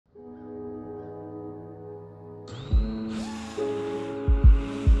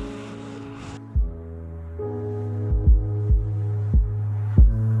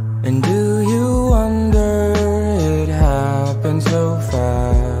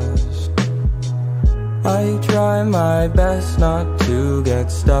try my best not to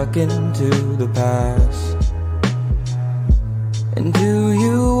get stuck into the past. And do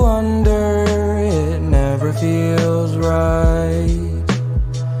you wonder, it never feels right,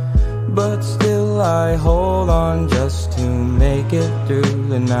 but still I hold on just to make it through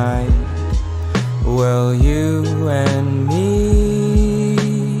the night. Well, you and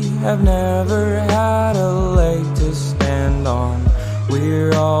me have never had a leg to stand on.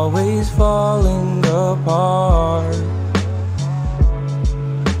 We're always falling apart.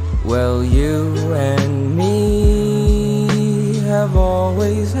 Well, you and me have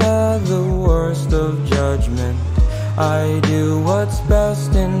always had the worst of judgment. I do what's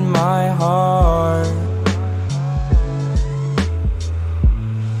best in my heart.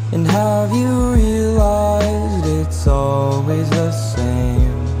 And have you realized it's always the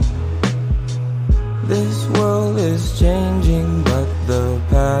same? This world is changing, but the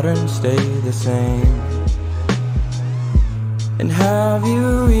patterns stay the same. And have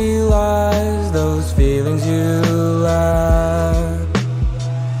you realized those feelings you lack?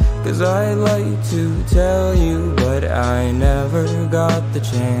 'Cause I'd like to tell you, but I never got the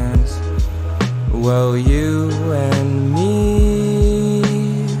chance. Well, you and me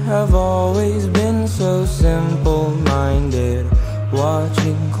have always been so simple-minded,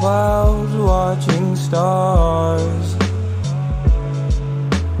 watching clouds, watching stars.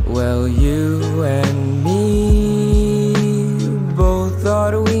 Well, you and